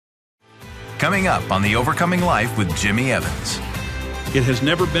Coming up on The Overcoming Life with Jimmy Evans. It has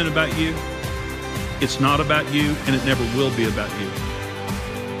never been about you. It's not about you, and it never will be about you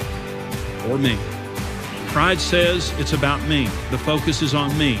or me. Pride says it's about me. The focus is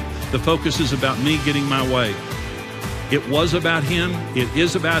on me. The focus is about me getting my way. It was about him. It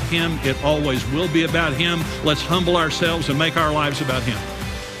is about him. It always will be about him. Let's humble ourselves and make our lives about him.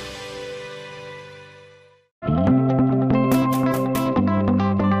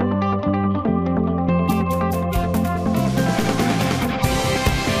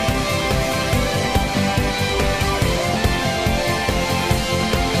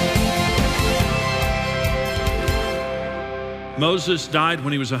 Moses died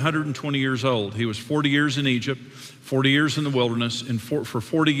when he was 120 years old. He was 40 years in Egypt, 40 years in the wilderness, and for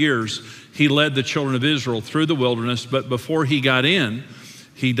 40 years, he led the children of Israel through the wilderness, but before he got in,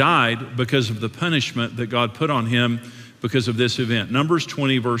 he died because of the punishment that God put on him because of this event. Numbers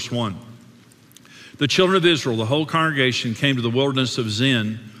 20, verse 1. The children of Israel, the whole congregation, came to the wilderness of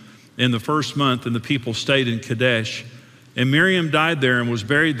Zin in the first month, and the people stayed in Kadesh. And Miriam died there and was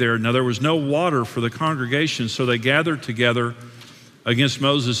buried there. Now there was no water for the congregation, so they gathered together against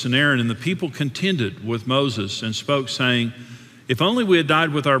Moses and Aaron, and the people contended with Moses and spoke, saying, if only we had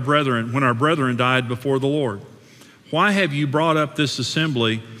died with our brethren when our brethren died before the Lord. Why have you brought up this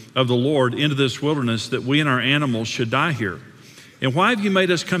assembly of the Lord into this wilderness that we and our animals should die here? And why have you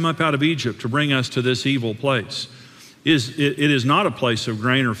made us come up out of Egypt to bring us to this evil place? It is not a place of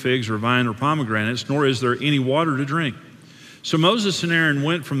grain or figs or vine or pomegranates, nor is there any water to drink. So Moses and Aaron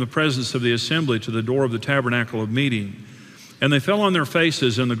went from the presence of the assembly to the door of the tabernacle of meeting. And they fell on their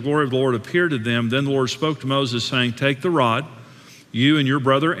faces, and the glory of the Lord appeared to them. Then the Lord spoke to Moses, saying, take the rod, you and your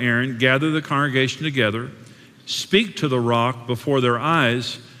brother Aaron, gather the congregation together, speak to the rock before their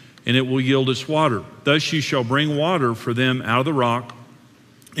eyes, and it will yield its water. Thus you shall bring water for them out of the rock,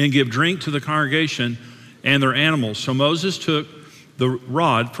 and give drink to the congregation and their animals. So Moses took the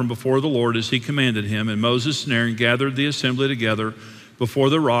rod from before the Lord as he commanded him, and Moses and Aaron gathered the assembly together before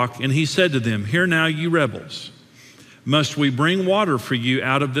the rock, and he said to them, hear now, you rebels, must we bring water for you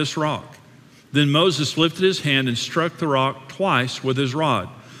out of this rock? Then Moses lifted his hand and struck the rock twice with his rod,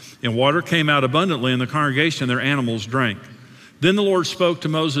 and water came out abundantly, and the congregation and their animals drank. Then the Lord spoke to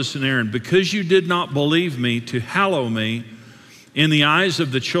Moses and Aaron, because you did not believe me to hallow me in the eyes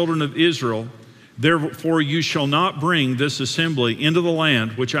of the children of Israel, therefore you shall not bring this assembly into the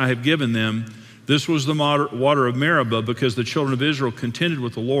land which I have given them. This was the water of Meribah, because the children of Israel contended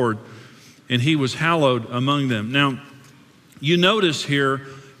with the Lord, and he was hallowed among them. Now, you notice here,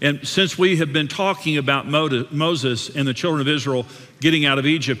 and since we have been talking about Moses and the children of Israel getting out of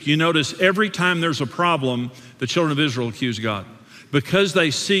Egypt, you notice every time there's a problem, the children of Israel accuse God, because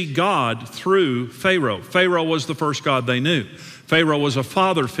they see God through Pharaoh. Pharaoh was the first God they knew. Pharaoh was a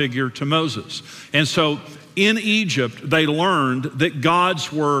father figure to Moses. And so in Egypt, they learned that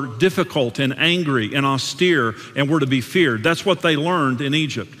gods were difficult and angry and austere and were to be feared. That's what they learned in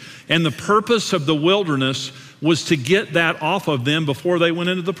Egypt. And the purpose of the wilderness was to get that off of them before they went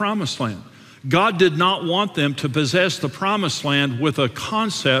into the promised land. God did not want them to possess the promised land with a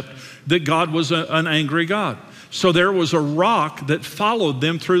concept that God was an angry God. So there was a rock that followed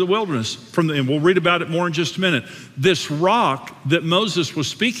them through the wilderness. And we'll read about it more in just a minute. This rock that Moses was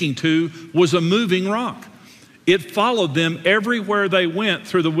speaking to was a moving rock. It followed them everywhere they went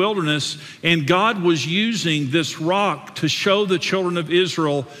through the wilderness, and God was using this rock to show the children of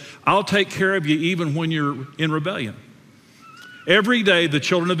Israel, I'll take care of you even when you're in rebellion. Every day, the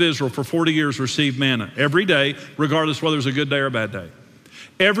children of Israel for 40 years received manna. Every day, regardless whether it was a good day or a bad day.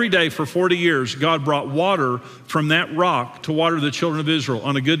 Every day for 40 years, God brought water from that rock to water the children of Israel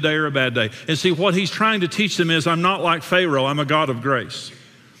on a good day or a bad day. And see, what he's trying to teach them is, I'm not like Pharaoh, I'm a God of grace.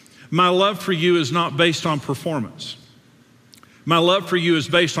 My love for you is not based on performance. My love for you is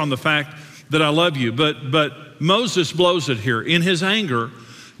based on the fact that I love you. But Moses blows it here. In his anger,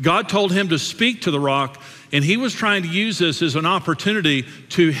 God told him to speak to the rock, and he was trying to use this as an opportunity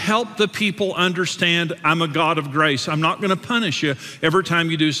to help the people understand, I'm a God of grace. I'm not going to punish you every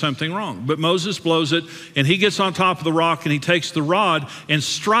time you do something wrong. But Moses blows it, and he gets on top of the rock, and he takes the rod and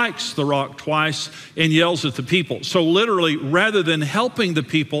strikes the rock twice and yells at the people. So literally, rather than helping the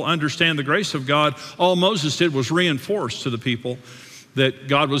people understand the grace of God, all Moses did was reinforce to the people that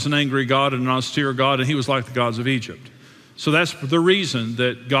God was an angry God and an austere God, and he was like the gods of Egypt. So that's the reason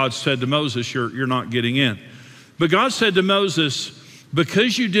that God said to Moses, you're not getting in. But God said to Moses,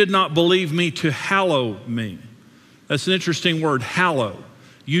 because you did not believe me to hallow me. That's an interesting word, hallow.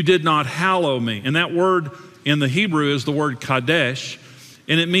 You did not hallow me. And that word in the Hebrew is the word kadesh,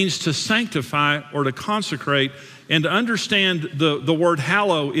 and it means to sanctify or to consecrate. And to understand the word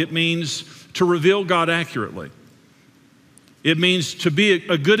hallow, it means to reveal God accurately. It means to be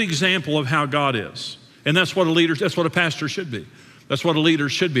a good example of how God is. And that's what that's what a pastor should be. That's what a leader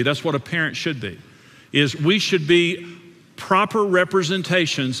should be. That's what a parent should be. Is we should be proper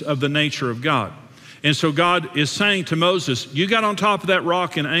representations of the nature of God. And so God is saying to Moses, you got on top of that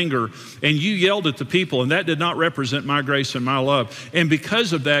rock in anger and you yelled at the people, and that did not represent my grace and my love. And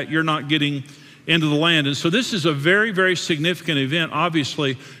because of that, you're not getting into the land. And so this is a very, very significant event,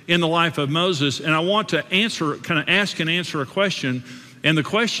 obviously, in the life of Moses. And I want to ask and answer a question. And the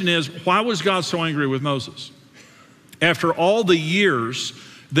question is, why was God so angry with Moses? After all the years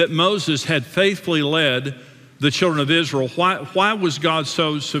that Moses had faithfully led the children of Israel, why was God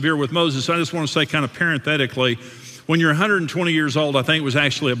so severe with Moses? I just want to say kind of parenthetically, when you're 120 years old, I think it was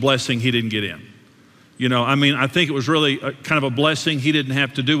actually a blessing he didn't get in. You know, I mean, I think it was really kind of a blessing he didn't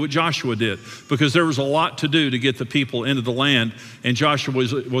have to do what Joshua did, because there was a lot to do to get the people into the land, and Joshua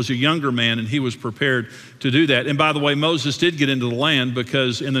was a younger man, and he was prepared to do that. And by the way, Moses did get into the land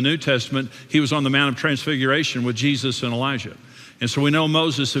because in the New Testament, he was on the Mount of Transfiguration with Jesus and Elijah. And so we know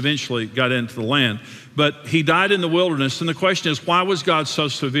Moses eventually got into the land, but he died in the wilderness. And the question is, why was God so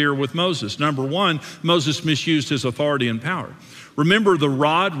severe with Moses? Number one, Moses misused his authority and power. Remember, the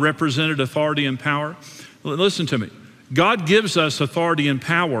rod represented authority and power. Listen to me. God gives us authority and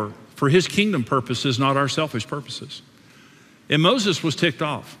power for his kingdom purposes, not our selfish purposes. And Moses was ticked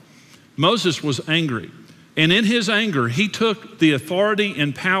off. Moses was angry. And in his anger, he took the authority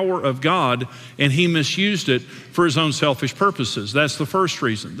and power of God and he misused it for his own selfish purposes. That's the first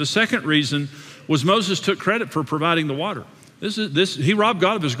reason. The second reason was Moses took credit for providing the water. He robbed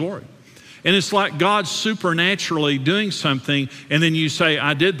God of his glory. And it's like God supernaturally doing something, and then you say,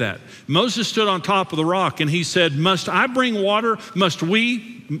 I did that. Moses stood on top of the rock and he said, must I bring water? Must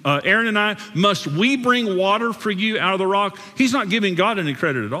we, Aaron and I, must we bring water for you out of the rock? He's not giving God any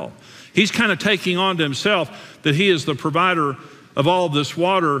credit at all. He's kind of taking on to himself that he is the provider of all of this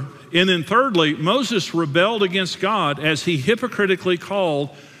water. And then thirdly, Moses rebelled against God as he hypocritically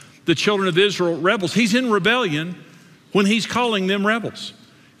called the children of Israel rebels. He's in rebellion when he's calling them rebels.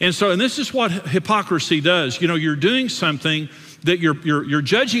 And this is what hypocrisy does. You know, you're doing something that you're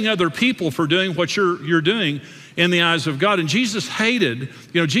judging other people for doing what you're doing in the eyes of God. And Jesus hated,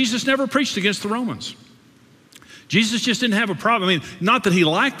 Jesus never preached against the Romans. Jesus just didn't have a problem. I mean, not that he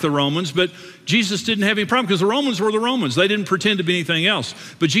liked the Romans, but Jesus didn't have any problem because the Romans were the Romans. They didn't pretend to be anything else.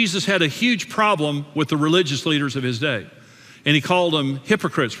 But Jesus had a huge problem with the religious leaders of his day. And he called them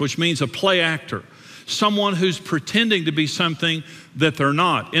hypocrites, which means a play actor. Someone who's pretending to be something that they're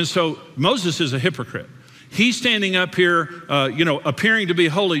not. And so Moses is a hypocrite. He's standing up here, appearing to be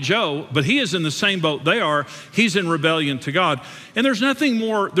Holy Joe, but he is in the same boat they are. He's in rebellion to God. And there's nothing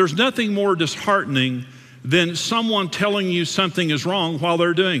more disheartening than someone telling you something is wrong while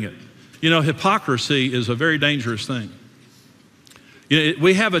they're doing it. Hypocrisy is a very dangerous thing.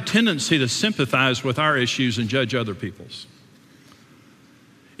 We have a tendency to sympathize with our issues and judge other people's.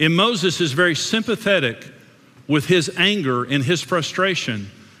 And Moses is very sympathetic with his anger and his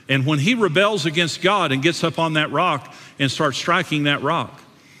frustration. And when he rebels against God and gets up on that rock and starts striking that rock,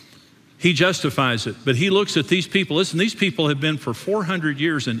 he justifies it. But he looks at these people. Listen, these people have been for 400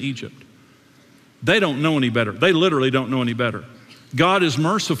 years in Egypt. They don't know any better. They literally don't know any better. God is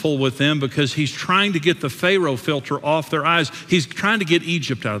merciful with them because he's trying to get the Pharaoh filter off their eyes. He's trying to get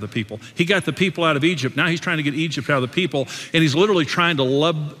Egypt out of the people. He got the people out of Egypt. Now he's trying to get Egypt out of the people, and he's literally trying to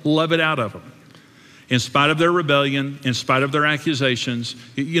love it out of them. In spite of their rebellion, in spite of their accusations,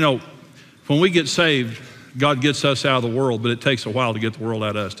 when we get saved, God gets us out of the world, but it takes a while to get the world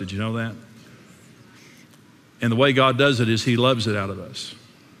out of us. Did you know that? And the way God does it is he loves it out of us.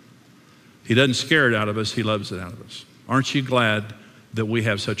 He doesn't scare it out of us, he loves it out of us. Aren't you glad that we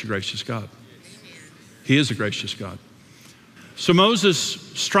have such a gracious God? He is a gracious God. So Moses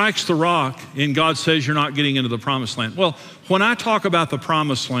strikes the rock and God says, you're not getting into the promised land. Well, when I talk about the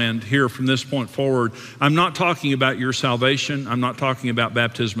promised land here from this point forward, I'm not talking about your salvation. I'm not talking about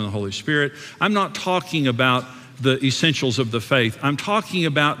baptism in the Holy Spirit. I'm not talking about the essentials of the faith. I'm talking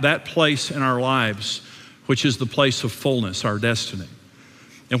about that place in our lives, which is the place of fullness, our destiny.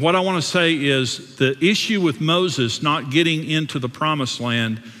 And what I want to say is the issue with Moses not getting into the promised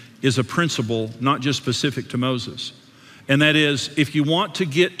land is a principle not just specific to Moses. And that is, if you want to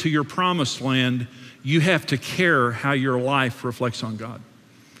get to your promised land, you have to care how your life reflects on God.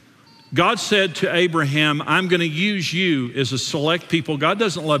 God said to Abraham, I'm going to use you as a select people. God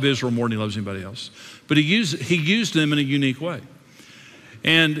doesn't love Israel more than he loves anybody else, but he used them in a unique way.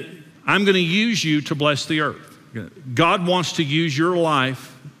 And I'm going to use you to bless the earth. God wants to use your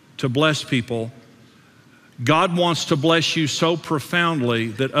life to bless people. God wants to bless you so profoundly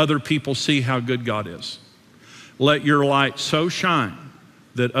that other people see how good God is. Let your light so shine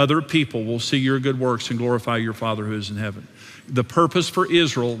that other people will see your good works and glorify your Father who is in heaven. The purpose for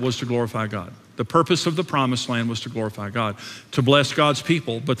Israel was to glorify God. The purpose of the promised land was to glorify God, to bless God's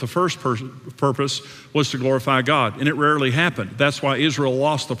people, but the first purpose was to glorify God, and it rarely happened. That's why Israel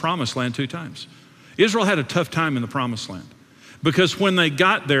lost the promised land 2 times. Israel had a tough time in the promised land because when they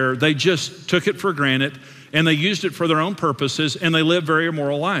got there, they just took it for granted and they used it for their own purposes and they lived very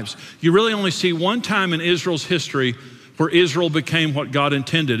immoral lives. You really only see one time in Israel's history where Israel became what God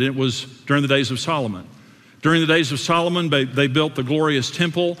intended. It was during the days of Solomon. During the days of Solomon, they built the glorious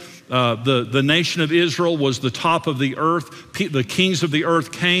temple. The nation of Israel was the top of the earth. The kings of the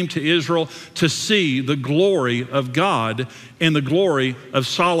earth came to Israel to see the glory of God and the glory of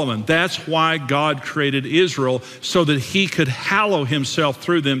Solomon. That's why God created Israel, so that he could hallow himself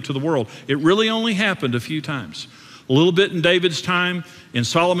through them to the world. It really only happened a few times. A little bit in David's time, in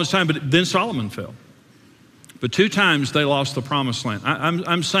Solomon's time, but then Solomon fell. But 2 times they lost the promised land.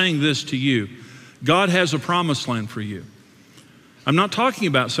 I'm saying this to you. God has a promised land for you. I'm not talking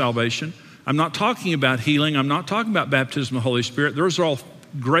about salvation. I'm not talking about healing. I'm not talking about baptism of the Holy Spirit. Those are all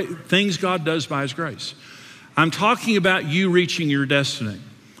great things God does by his grace. I'm talking about you reaching your destiny.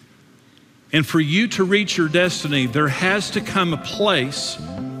 And for you to reach your destiny, there has to come a place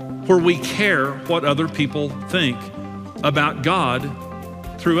where we care what other people think about God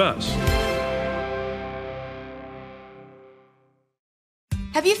through us.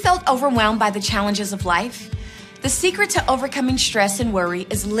 Have you felt overwhelmed by the challenges of life? The secret to overcoming stress and worry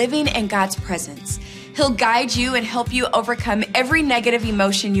is living in God's presence. He'll guide you and help you overcome every negative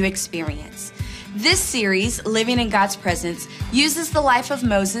emotion you experience. This series, Living in God's Presence, uses the life of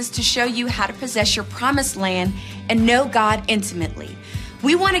Moses to show you how to possess your promised land and know God intimately.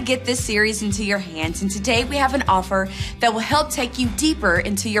 We want to get this series into your hands, and today we have an offer that will help take you deeper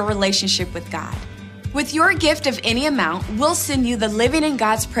into your relationship with God. With your gift of any amount, we'll send you the Living in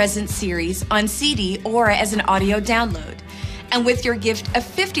God's Presence series on CD or as an audio download. And with your gift of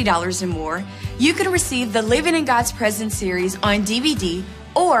 $50 or more, you can receive the Living in God's Presence series on DVD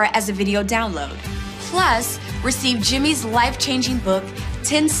or as a video download. Plus, receive Jimmy's life-changing book,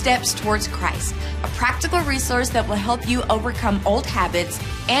 10 Steps Towards Christ, a practical resource that will help you overcome old habits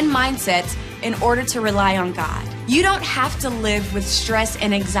and mindsets in order to rely on God. You don't have to live with stress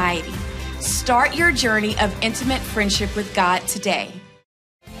and anxiety. Start your journey of intimate friendship with God today.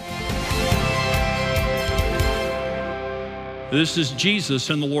 This is Jesus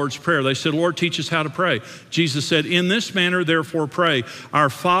in the Lord's Prayer. They said, Lord, teach us how to pray. Jesus said, in this manner, therefore, pray.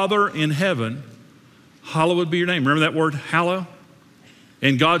 Our Father in heaven, hallowed be your name. Remember that word, hallow?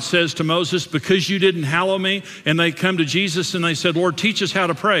 And God says to Moses, because you didn't hallow me, and they come to Jesus and they said, Lord, teach us how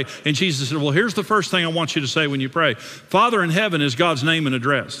to pray. And Jesus said, well, here's the first thing I want you to say when you pray. Father in heaven is God's name and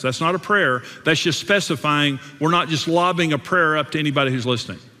address. That's not a prayer. That's just specifying. We're not just lobbing a prayer up to anybody who's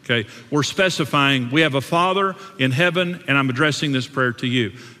listening, okay? We're specifying we have a Father in heaven, and I'm addressing this prayer to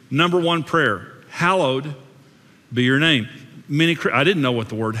you. Number 1 prayer, hallowed be your name. I didn't know what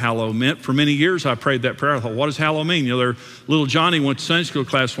the word hallow meant. For many years, I prayed that prayer. I thought, what does hallow mean? You know, little Johnny went to Sunday school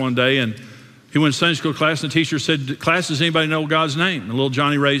class one day, and he went to Sunday school class, and the teacher said, class, does anybody know God's name? And little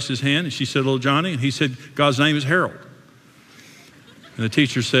Johnny raised his hand, and she said, little Johnny, and he said, God's name is Harold. And the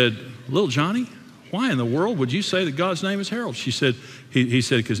teacher said, little Johnny, why in the world would you say that God's name is Harold? She said, he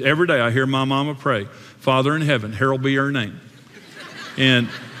said, because every day I hear my mama pray, Father in heaven, Harold be your name. And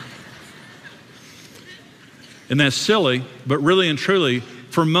that's silly, but really and truly,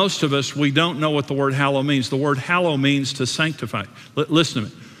 for most of us, we don't know what the word hallow means. The word hallow means to sanctify. Listen to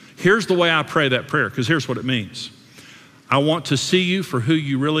me. Here's the way I pray that prayer, because here's what it means. I want to see you for who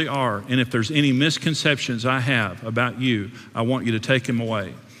you really are, and if there's any misconceptions I have about you, I want you to take them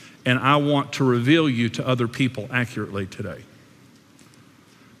away. And I want to reveal you to other people accurately today.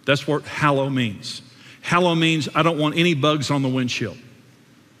 That's what hallow means. Hallow means I don't want any bugs on the windshield.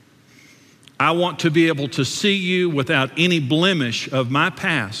 I want to be able to see you without any blemish of my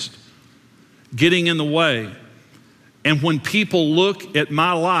past getting in the way. And when people look at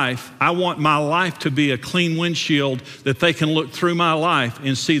my life, I want my life to be a clean windshield that they can look through my life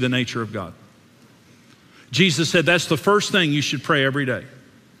and see the nature of God. Jesus said that's the first thing you should pray every day.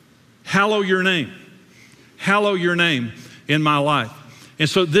 Hallow your name. Hallow your name in my life. And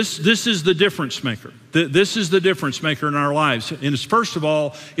so this is the difference maker. This is the difference maker in our lives. And it's, first of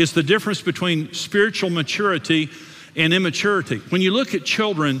all, it's the difference between spiritual maturity and immaturity. When you look at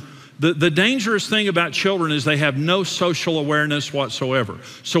children, the dangerous thing about children is they have no social awareness whatsoever.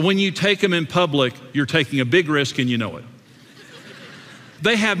 So when you take them in public, you're taking a big risk and you know it.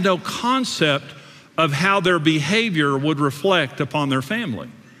 They have no concept of how their behavior would reflect upon their family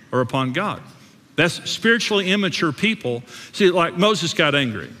or upon God. That's spiritually immature people. See, like Moses got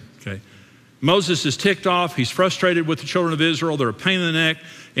angry, okay? Moses is ticked off. He's frustrated with the children of Israel. They're a pain in the neck.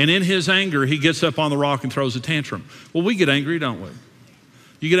 And in his anger, he gets up on the rock and throws a tantrum. Well, we get angry, don't we?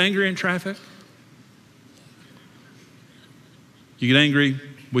 You get angry in traffic? You get angry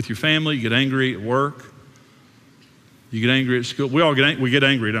with your family. You get angry at work. You get angry at school. We get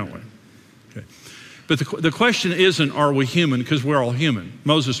angry, don't we? Okay. But the question isn't, are we human? Because we're all human.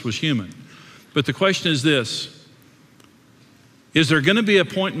 Moses was human. But the question is this: is there going to be a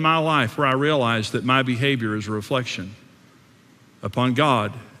point in my life where I realize that my behavior is a reflection upon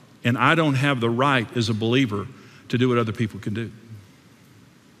God, and I don't have the right as a believer to do what other people can do?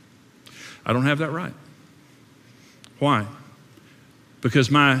 I don't have that right. Why? Because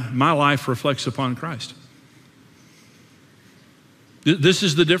my life reflects upon Christ. This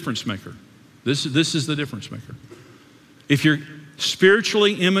is the difference maker. This is the difference maker. If you're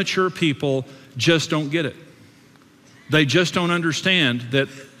spiritually immature people, just don't get it. They just don't understand that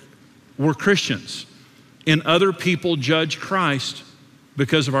we're Christians and other people judge Christ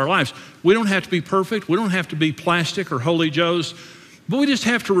because of our lives. We don't have to be perfect. We don't have to be plastic or holy joes, but we just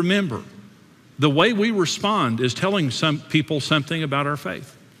have to remember the way we respond is telling some people something about our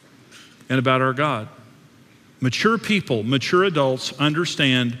faith and about our God. Mature people, mature adults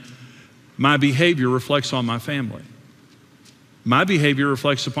understand my behavior reflects on my family. My behavior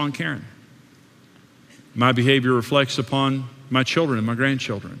reflects upon Karen. My behavior reflects upon my children and my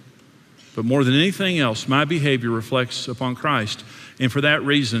grandchildren. But more than anything else, my behavior reflects upon Christ. And for that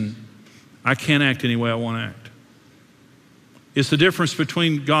reason, I can't act any way I want to act. It's the difference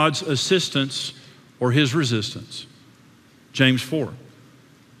between God's assistance or his resistance. James 4.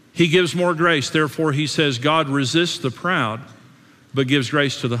 He gives more grace. Therefore, he says, God resists the proud, but gives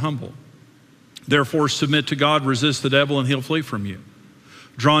grace to the humble. Therefore, submit to God, resist the devil, and he'll flee from you.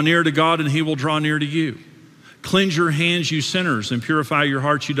 Draw near to God, and he will draw near to you. Cleanse your hands, you sinners, and purify your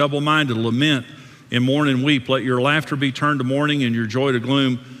hearts, you double-minded. Lament and mourn and weep. Let your laughter be turned to mourning and your joy to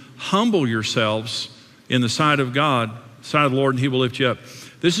gloom. Humble yourselves in the sight of God, sight of the Lord, and he will lift you up.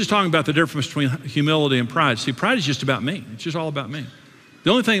 This is talking about the difference between humility and pride. See, pride is just about me. It's just all about me. The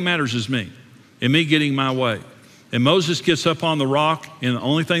only thing that matters is me and me getting my way. And Moses gets up on the rock, and the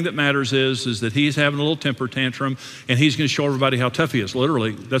only thing that matters is that he's having a little temper tantrum, and he's going to show everybody how tough he is.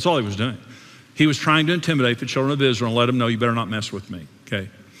 Literally, that's all he was doing. He was trying to intimidate the children of Israel and let them know, you better not mess with me, okay?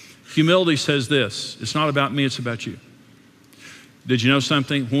 Humility says this: it's not about me, it's about you. Did you know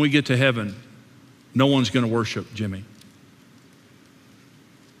something? When we get to heaven, no one's going to worship Jimmy.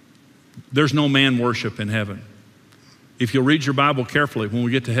 There's no man worship in heaven. If you'll read your Bible carefully, when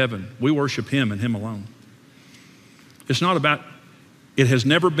we get to heaven, we worship him and him alone. It's not about, it has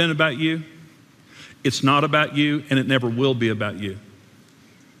never been about you. It's not about you, and it never will be about you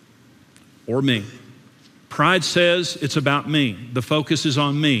or me. Pride says it's about me. The focus is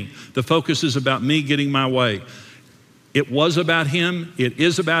on me. The focus is about me getting my way. It was about him. It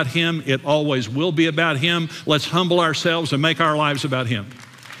is about him. It always will be about him. Let's humble ourselves and make our lives about him.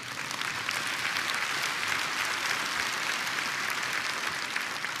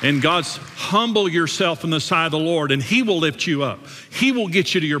 And God's, humble yourself in the sight of the Lord, and he will lift you up. He will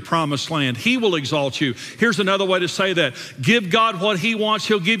get you to your promised land. He will exalt you. Here's another way to say that. Give God what he wants.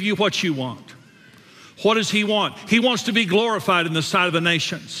 He'll give you what you want. What does he want? He wants to be glorified in the sight of the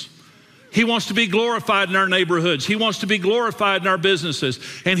nations. He wants to be glorified in our neighborhoods. He wants to be glorified in our businesses.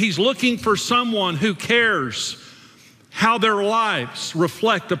 And he's looking for someone who cares how their lives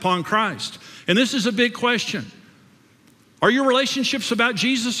reflect upon Christ. And this is a big question. Are your relationships about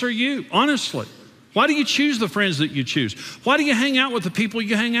Jesus or you? Honestly, why do you choose the friends that you choose? Why do you hang out with the people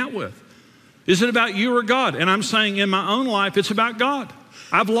you hang out with? Is it about you or God? And I'm saying in my own life, it's about God.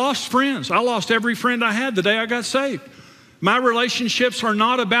 I've lost friends. I lost every friend I had the day I got saved. My relationships are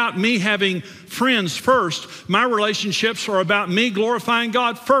not about me having friends first. My relationships are about me glorifying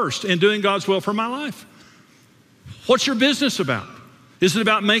God first and doing God's will for my life. What's your business about? Is it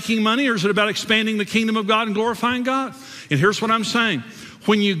about making money, or is it about expanding the kingdom of God and glorifying God? And here's what I'm saying.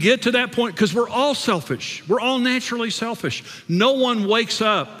 When you get to that point, because we're all selfish. We're all naturally selfish. No one wakes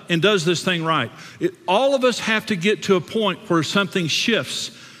up and does this thing right. All of us have to get to a point where something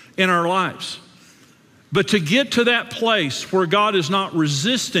shifts in our lives. But to get to that place where God is not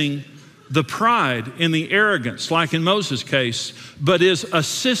resisting the pride and the arrogance, like in Moses' case, but is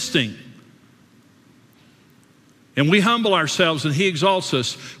assisting, and we humble ourselves and he exalts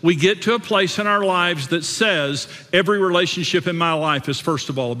us, we get to a place in our lives that says every relationship in my life is first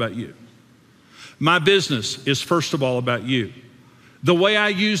of all about you. My business is first of all about you. The way I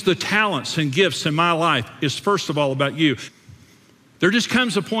use the talents and gifts in my life is first of all about you. There just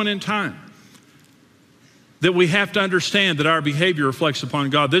comes a point in time that we have to understand that our behavior reflects upon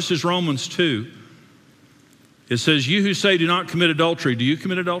God. This is Romans 2. It says, you who say do not commit adultery, do you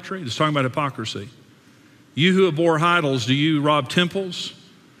commit adultery? It's talking about hypocrisy. You who abhor idols, do you rob temples?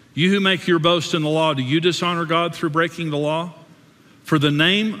 You who make your boast in the law, do you dishonor God through breaking the law? For the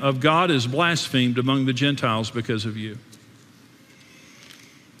name of God is blasphemed among the Gentiles because of you.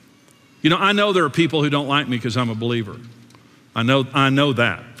 You know, I know there are people who don't like me because I'm a believer. I know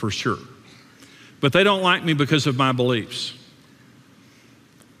that for sure. But they don't like me because of my beliefs.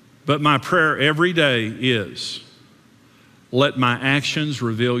 But my prayer every day is, let my actions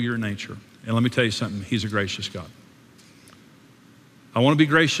reveal your nature. And let me tell you something, he's a gracious God. I want to be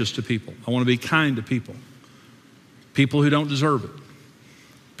gracious to people. I want to be kind to people. People who don't deserve it.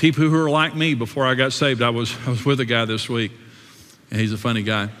 People who are like me before I got saved. I was with a guy this week, and he's a funny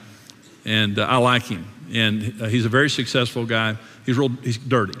guy. And I like him. And he's a very successful guy. He's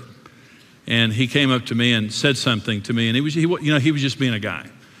dirty. And he came up to me and said something to me. And he was just being a guy.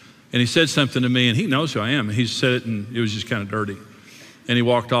 And he said something to me, and he knows who I am. And he said it, and it was just kind of dirty. And he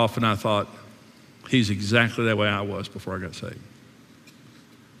walked off, and I thought, he's exactly that way I was before I got saved.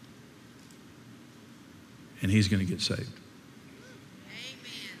 And he's going to get saved. Amen.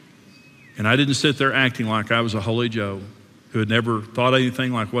 And I didn't sit there acting like I was a holy Joe who had never thought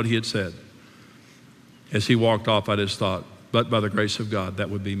anything like what he had said. As he walked off, I just thought, but by the grace of God, that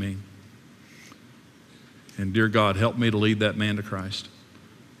would be me. And dear God, help me to lead that man to Christ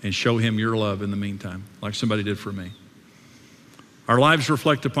and show him your love in the meantime, like somebody did for me. Our lives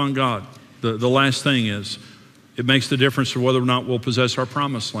reflect upon God. The last thing is, it makes the difference of whether or not we'll possess our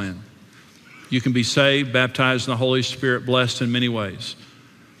promised land. You can be saved, baptized in the Holy Spirit, blessed in many ways.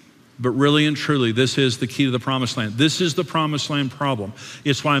 But really and truly, this is the key to the promised land. This is the promised land problem.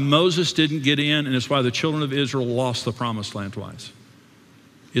 It's why Moses didn't get in, and it's why the children of Israel lost the promised land twice.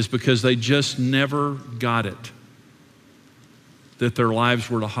 It's because they just never got it, that their lives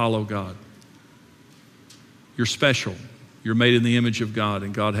were to hollow God. You're special. You're made in the image of God,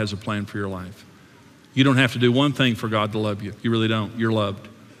 and God has a plan for your life. You don't have to do one thing for God to love you. You really don't. You're loved.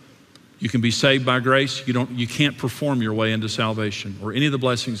 You can be saved by grace. You can't perform your way into salvation or any of the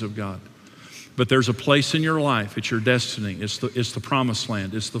blessings of God. But there's a place in your life. It's your destiny. It's the promised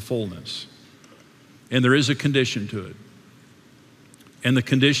land. It's the fullness. And there is a condition to it. And the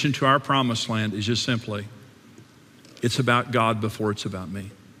condition to our promised land is just simply, it's about God before it's about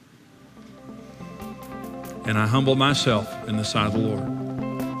me. And I humble myself in the sight of the Lord.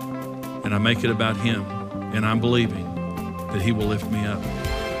 And I make it about him. And I'm believing that he will lift me up.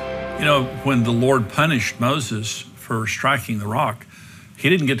 You know, when the Lord punished Moses for striking the rock, he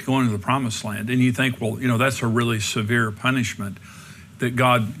didn't get to go into the promised land. And you think, well, that's a really severe punishment that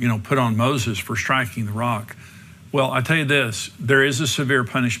God, put on Moses for striking the rock. Well, I tell you this, there is a severe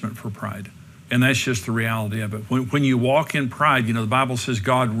punishment for pride. And that's just the reality of it. When you walk in pride, the Bible says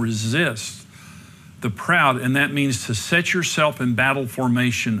God resists the proud, and that means to set yourself in battle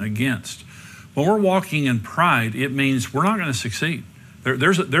formation against. When we're walking in pride, it means we're not going to succeed.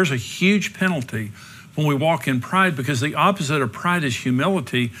 There's a huge penalty when we walk in pride, because the opposite of pride is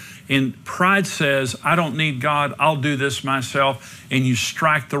humility. And pride says, I don't need God, I'll do this myself. And you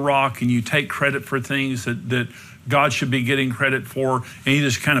strike the rock and you take credit for things that God should be getting credit for. And you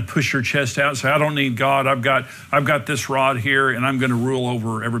just kind of push your chest out and say, I don't need God, I've got this rod here and I'm going to rule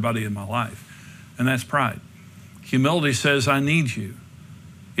over everybody in my life. And that's pride. Humility says, I need you.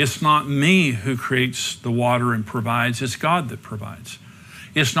 It's not me who creates the water and provides, it's God that provides.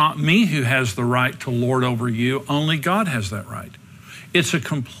 It's not me who has the right to lord over you, only God has that right. It's a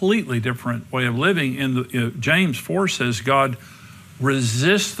completely different way of living. And James 4 says God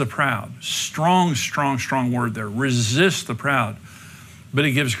resists the proud. Strong, strong, strong word there. Resist the proud. But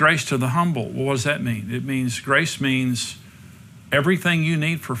he gives grace to the humble. Well, what does that mean? It means grace means everything you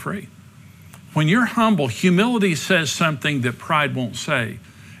need for free. When you're humble, humility says something that pride won't say.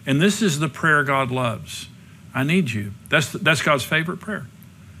 And this is the prayer God loves. I need you. That's God's favorite prayer.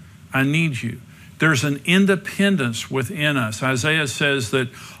 I need you. There's an independence within us. Isaiah says that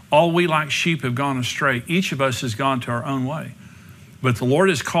all we like sheep have gone astray. Each of us has gone to our own way. But the Lord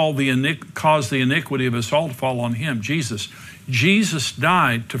has caused the iniquity of us all to fall on him, Jesus. Jesus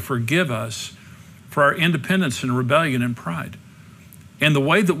died to forgive us for our independence and rebellion and pride. And the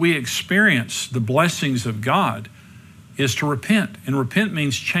way that we experience the blessings of God is to repent. And repent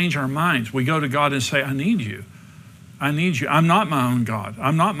means change our minds. We go to God and say, I need you. I need you. I'm not my own God.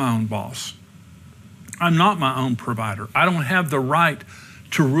 I'm not my own boss. I'm not my own provider. I don't have the right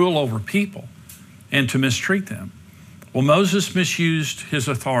to rule over people and to mistreat them. Well, Moses misused his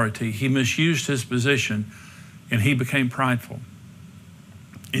authority. He misused his position, and he became prideful.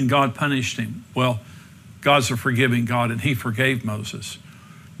 And God punished him. Well, God's a forgiving God, and he forgave Moses.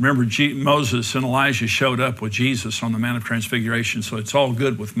 Remember, Moses and Elijah showed up with Jesus on the Mount of Transfiguration, so it's all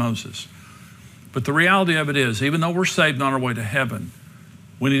good with Moses. But the reality of it is, even though we're saved and on our way to heaven,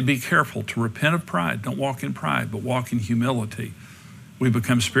 we need to be careful to repent of pride. Don't walk in pride, but walk in humility. We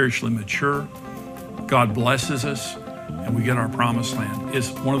become spiritually mature. God blesses us, and we get our promised land.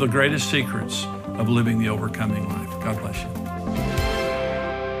 It's one of the greatest secrets of living the overcoming life. God bless you.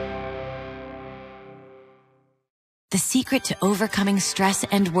 The secret to overcoming stress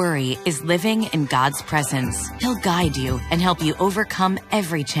and worry is living in God's presence. He'll guide you and help you overcome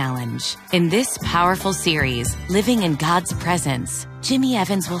every challenge. In this powerful series, Living in God's Presence, Jimmy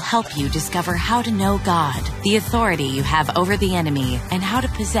Evans will help you discover how to know God, the authority you have over the enemy, and how to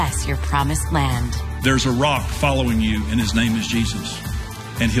possess your promised land. There's a rock following you, and his name is Jesus.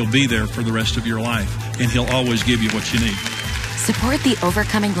 And he'll be there for the rest of your life, and he'll always give you what you need. Support the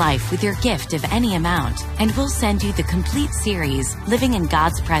overcoming life with your gift of any amount, and we'll send you the complete series, Living in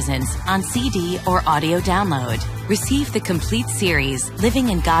God's Presence, on CD or audio download. Receive the complete series, Living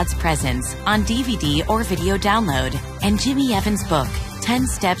in God's Presence, on DVD or video download, and Jimmy Evans' book, 10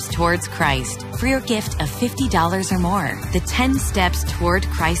 Steps Towards Christ, for your gift of $50 or more. The 10 Steps Toward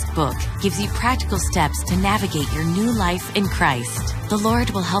Christ book gives you practical steps to navigate your new life in Christ. The Lord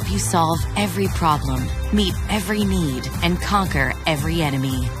will help you solve every problem, meet every need, and conquer every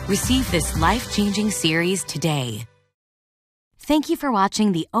enemy. Receive this life-changing series today. Thank you for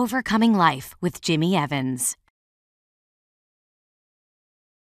watching The Overcoming Life with Jimmy Evans.